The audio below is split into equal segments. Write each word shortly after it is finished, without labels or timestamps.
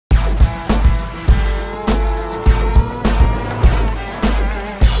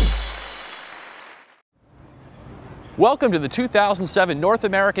Welcome to the 2007 North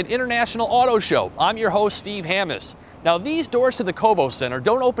American International Auto Show. I'm your host, Steve Hammes. Now, these doors to the Cobo Center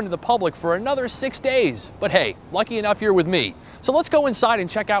don't open to the public for another 6 days. But hey, lucky enough you're with me. So let's go inside and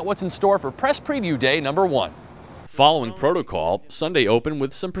check out what's in store for Press Preview Day #1. Following protocol, Sunday opened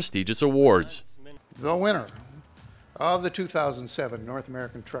with some prestigious awards. The winner of the 2007 North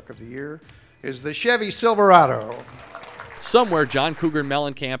American Truck of the Year is the Chevy Silverado. Somewhere, John Cougar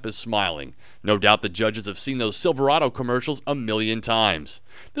Mellencamp is smiling. No doubt the judges have seen those Silverado commercials a million times.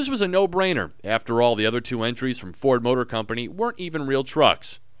 This was a no-brainer. After all, the other two entries from Ford Motor Company weren't even real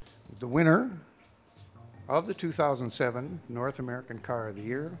trucks. The winner of the 2007 North American Car of the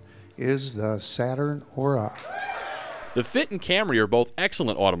Year is the Saturn Aura. The Fit and Camry are both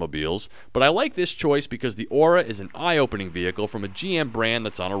excellent automobiles, but I like this choice because the Aura is an eye-opening vehicle from a GM brand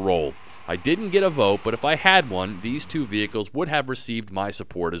that's on a roll. I didn't get a vote, but if I had one, these two vehicles would have received my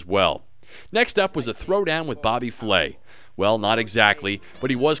support as well. Next up was a throwdown with Bobby Flay. Well, not exactly, but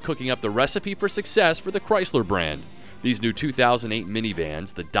he was cooking up the recipe for success for the Chrysler brand. These new 2008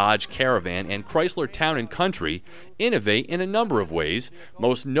 minivans, the Dodge Caravan and Chrysler Town & Country, innovate in a number of ways,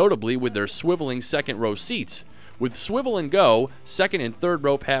 most notably with their swiveling second-row seats. With Swivel and Go, second and third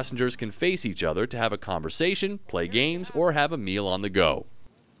row passengers can face each other to have a conversation, play games, or have a meal on the go.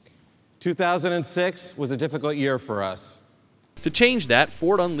 2006 was a difficult year for us. To change that,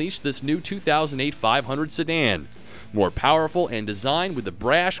 Ford unleashed this new 2008 500 sedan. More powerful and designed with the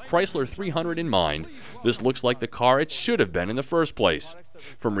brash Chrysler 300 in mind, this looks like the car it should have been in the first place.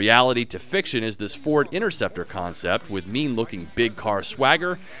 From reality to fiction is this Ford Interceptor concept with mean-looking big car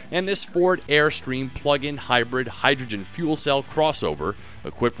swagger and this Ford Airstream plug-in hybrid hydrogen fuel cell crossover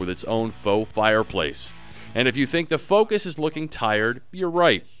equipped with its own faux fireplace. And if you think the Focus is looking tired, you're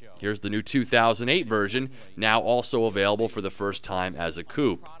right. Here's the new 2008 version, now also available for the first time as a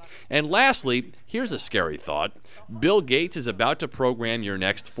coupe. And lastly, here's a scary thought. Bill Gates is about to program your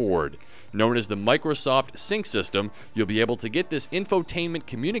next Ford. Known as the Microsoft Sync System, you'll be able to get this infotainment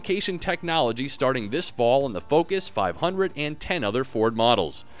communication technology starting this fall in the Focus 500 and 10 other Ford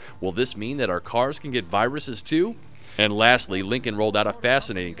models. Will this mean that our cars can get viruses too? And lastly, Lincoln rolled out a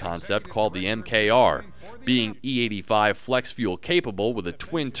fascinating concept called the MKR. Being E85 flex fuel capable with a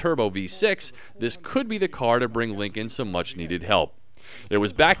twin-turbo V6, this could be the car to bring Lincoln some much-needed help. It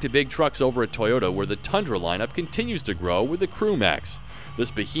was back to big trucks over at Toyota, where the Tundra lineup continues to grow with the Crew-Max.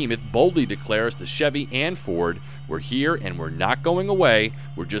 This behemoth boldly declares to Chevy and Ford, "We're here and we're not going away,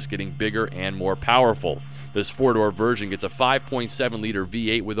 we're just getting bigger and more powerful." This four-door version gets a 5.7-liter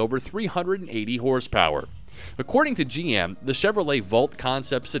V8 with over 380 horsepower. According to GM, the Chevrolet Volt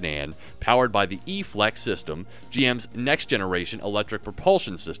concept sedan, powered by the E-Flex system, GM's next-generation electric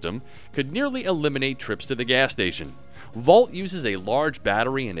propulsion system, could nearly eliminate trips to the gas station. Volt uses a large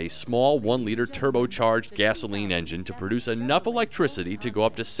battery and a small 1-liter turbocharged gasoline engine to produce enough electricity to go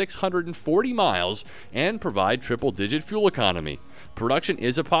up to 640 miles and provide triple-digit fuel economy. Production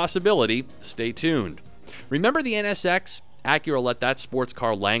is a possibility. Stay tuned. Remember the NSX? Acura let that sports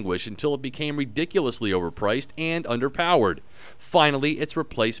car languish until it became ridiculously overpriced and underpowered. Finally, its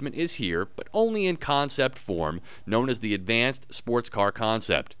replacement is here, but only in concept form, known as the Advanced Sports Car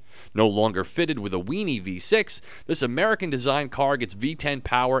Concept. No longer fitted with a weenie V6, this American-designed car gets V10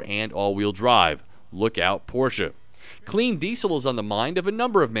 power and all-wheel drive. Look out, Porsche. Clean diesel is on the mind of a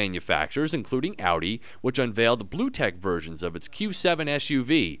number of manufacturers, including Audi, which unveiled BlueTech versions of its Q7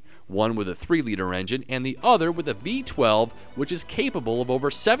 SUV, one with a 3-liter engine and the other with a V12, which is capable of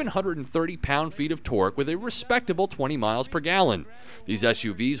over 730 pound-feet of torque with a respectable 20 miles per gallon. These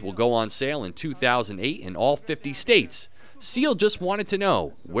SUVs will go on sale in 2008 in all 50 states. Seal just wanted to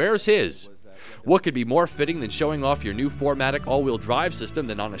know, where's his? What could be more fitting than showing off your new 4MATIC all-wheel drive system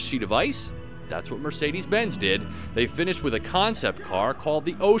than on a sheet of ice? That's what Mercedes-Benz did. They finished with a concept car called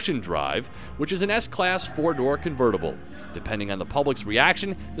the Ocean Drive, which is an S-Class 4-door convertible. Depending on the public's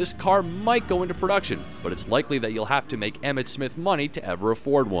reaction, this car might go into production, but it's likely that you'll have to make Emmett Smith money to ever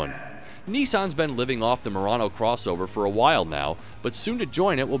afford one. Nissan's been living off the Murano crossover for a while now, but soon to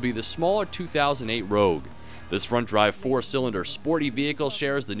join it will be the smaller 2008 Rogue. This front-drive 4-cylinder sporty vehicle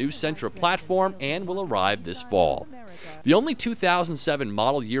shares the new Sentra platform and will arrive this fall. The only 2007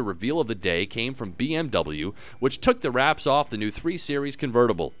 model year reveal of the day came from BMW, which took the wraps off the new 3 Series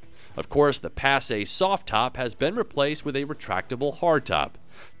convertible. Of course, the Passe soft top has been replaced with a retractable hardtop.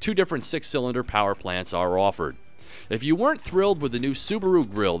 2 different 6-cylinder power plants are offered. If you weren't thrilled with the new Subaru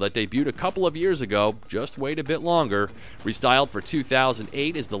grille that debuted a couple of years ago, just wait a bit longer. Restyled for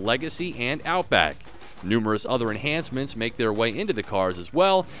 2008 is the Legacy and Outback. Numerous other enhancements make their way into the cars as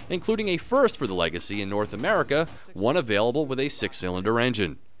well, including a first for the Legacy in North America, one available with a 6-cylinder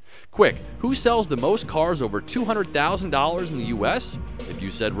engine. Quick, who sells the most cars over $200,000 in the US? If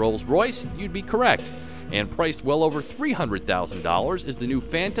you said Rolls-Royce, you'd be correct. And priced well over $300,000 is the new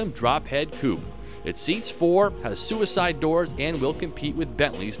Phantom Drop-Head Coupe. It seats 4, has suicide doors, and will compete with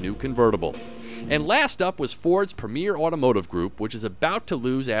Bentley's new convertible. And last up was Ford's Premier Automotive Group, which is about to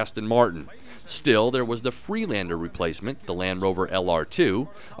lose Aston Martin. Still, there was the Freelander replacement, the Land Rover LR2,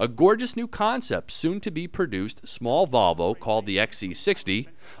 a gorgeous new concept soon to be produced small Volvo called the XC60,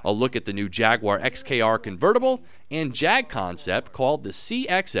 a look at the new Jaguar XKR convertible, and Jag concept called the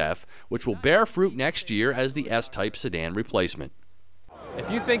CXF, which will bear fruit next year as the S-Type sedan replacement. If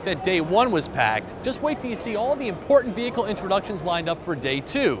you think that day 1 was packed, just wait till you see all the important vehicle introductions lined up for day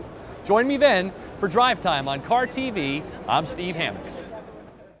 2. Join me then for Drive Time on Car TV. I'm Steve Hammonds.